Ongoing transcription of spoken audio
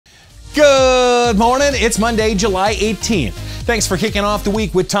Good morning. It's Monday, July 18th. Thanks for kicking off the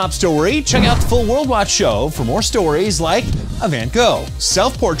week with Top Story. Check out the full World Watch show for more stories like a Van Gogh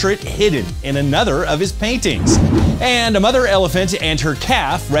self-portrait hidden in another of his paintings, and a mother elephant and her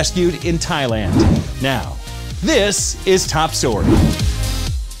calf rescued in Thailand. Now, this is Top Story.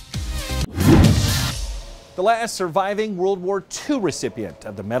 The last surviving World War II recipient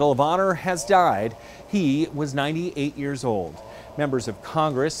of the Medal of Honor has died. He was 98 years old. Members of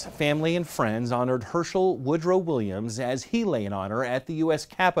Congress, family, and friends honored Herschel Woodrow Williams as he lay in honor at the U.S.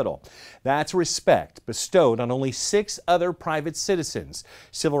 Capitol. That's respect bestowed on only 6 other private citizens: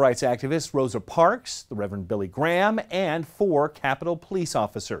 civil rights activist Rosa Parks, the Reverend Billy Graham, and 4 Capitol police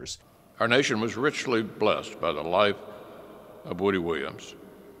officers. Our nation was richly blessed by the life of Woody Williams,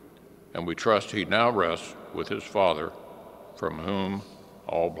 and we trust he now rests with his Father, from whom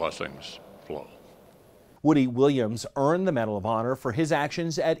all blessings flow. Woody Williams earned the Medal of Honor for his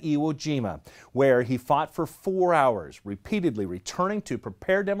actions at Iwo Jima, where he fought for 4 hours, repeatedly returning to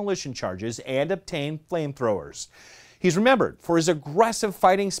prepare demolition charges and obtain flamethrowers. He's remembered for his aggressive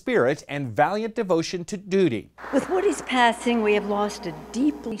fighting spirit and valiant devotion to duty. With Woody's passing, we have lost a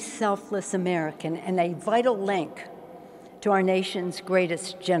deeply selfless American and a vital link to our nation's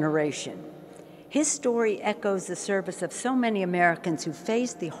greatest generation. His story echoes the service of so many Americans who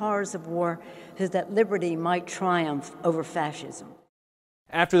faced the horrors of war so that liberty might triumph over fascism.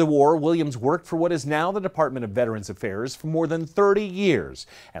 After the war, Williams worked for what is now the Department of Veterans Affairs for more than 30 years,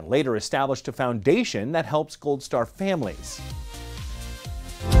 and later established a foundation that helps Gold Star families.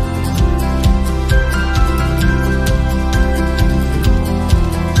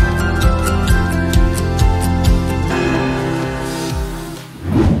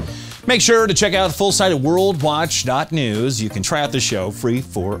 Make sure to check out the full site at worldwatch.news. You can try out the show free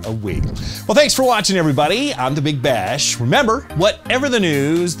for a week. Well, thanks for watching, everybody. I'm the Big Bash. Remember, whatever the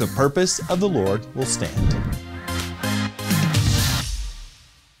news, the purpose of the Lord will stand.